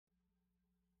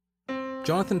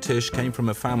Jonathan Tisch came from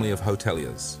a family of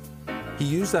hoteliers. He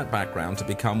used that background to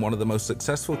become one of the most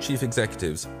successful chief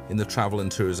executives in the travel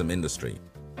and tourism industry.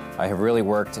 I have really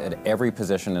worked at every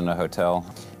position in a hotel,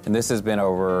 and this has been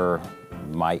over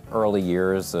my early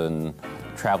years and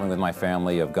traveling with my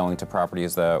family, of going to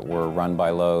properties that were run by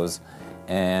Loews,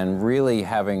 and really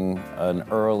having an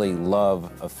early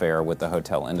love affair with the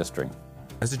hotel industry.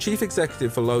 As the chief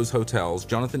executive for Loews Hotels,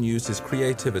 Jonathan used his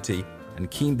creativity and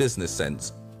keen business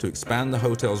sense to expand the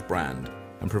hotel's brand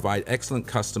and provide excellent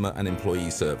customer and employee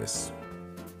service.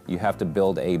 You have to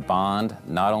build a bond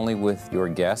not only with your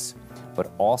guests,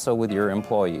 but also with your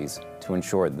employees to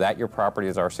ensure that your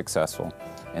properties are successful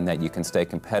and that you can stay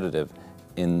competitive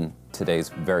in today's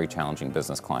very challenging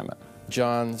business climate.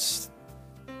 John's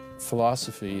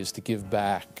philosophy is to give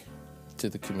back to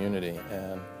the community,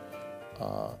 and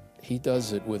he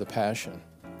does it with a passion.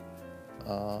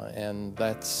 And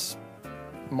that's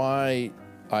my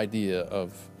idea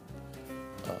of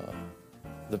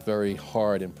the very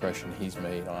hard impression he's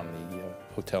made on the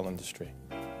hotel industry.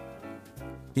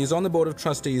 He is on the board of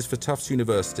trustees for Tufts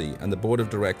University and the board of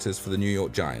directors for the New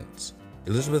York Giants,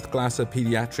 Elizabeth Glasser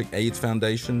Pediatric AIDS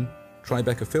Foundation,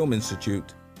 Tribeca Film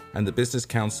Institute, and the Business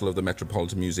Council of the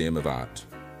Metropolitan Museum of Art.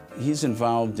 He's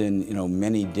involved in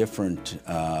many different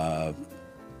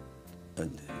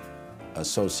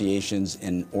associations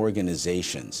and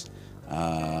organizations,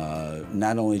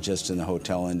 not only just in the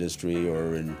hotel industry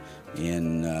or in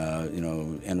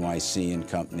NYC and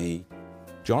Company.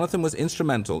 Jonathan was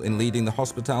instrumental in leading the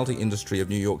hospitality industry of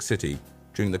New York City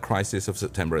during the crisis of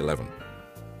September 11.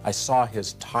 I saw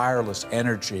his tireless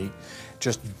energy,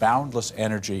 just boundless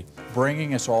energy,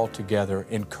 bringing us all together,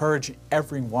 encouraging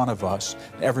every one of us,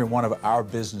 every one of our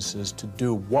businesses to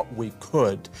do what we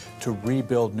could to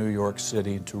rebuild New York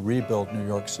City, to rebuild New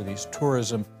York City's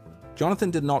tourism.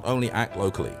 Jonathan did not only act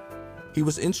locally. He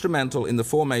was instrumental in the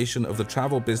formation of the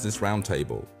Travel Business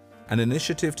Roundtable, an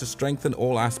initiative to strengthen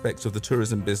all aspects of the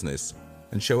tourism business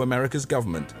and show America's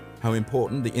government how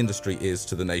important the industry is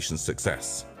to the nation's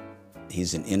success.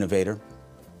 He's an innovator,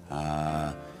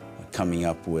 coming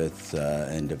up with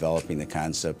and developing the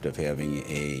concept of having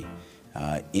a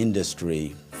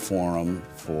industry forum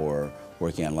for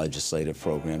working on legislative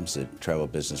programs, the Travel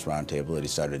Business Roundtable that he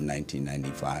started in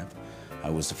 1995.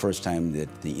 It was the first time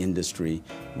that the industry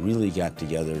really got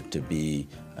together to be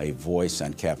a voice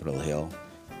on Capitol Hill.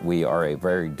 We are a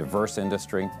very diverse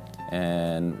industry,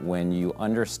 and when you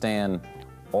understand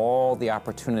all the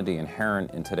opportunity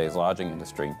inherent in today's lodging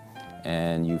industry,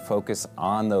 and you focus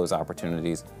on those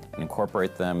opportunities and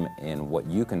incorporate them in what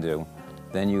you can do,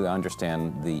 then you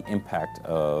understand the impact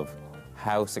of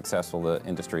how successful the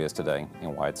industry is today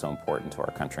and why it's so important to our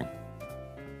country.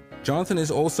 Jonathan is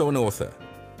also an author.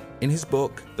 In his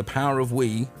book, The Power of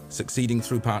We, Succeeding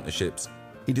Through Partnerships,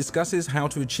 he discusses how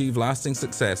to achieve lasting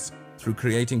success through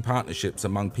creating partnerships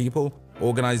among people,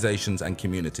 organizations, and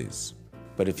communities.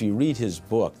 But if you read his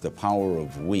book, The Power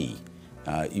of We,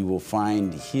 you will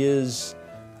find his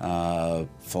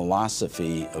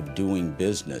philosophy of doing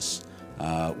business,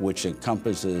 which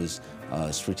encompasses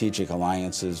strategic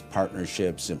alliances,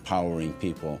 partnerships, empowering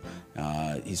people.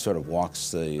 He sort of walks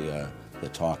the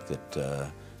talk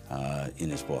that in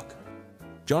his book.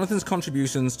 Jonathan's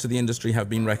contributions to the industry have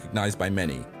been recognized by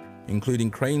many,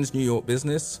 including Crane's New York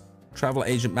Business, Travel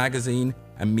Agent Magazine,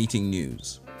 and Meeting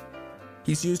News.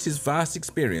 He's used his vast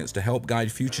experience to help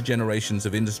guide future generations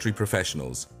of industry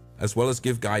professionals, as well as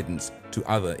give guidance to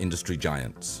other industry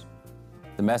giants.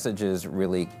 The message is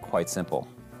really quite simple.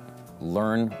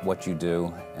 Learn what you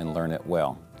do and learn it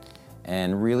well.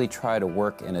 And really try to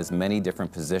work in as many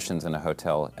different positions in a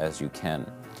hotel as you can.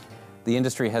 The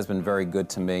industry has been very good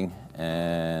to me,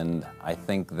 and I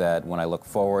think that when I look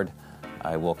forward,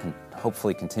 I will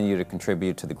hopefully continue to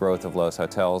contribute to the growth of Loews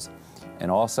Hotels and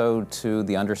also to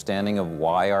the understanding of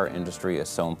why our industry is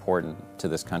so important to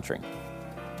this country.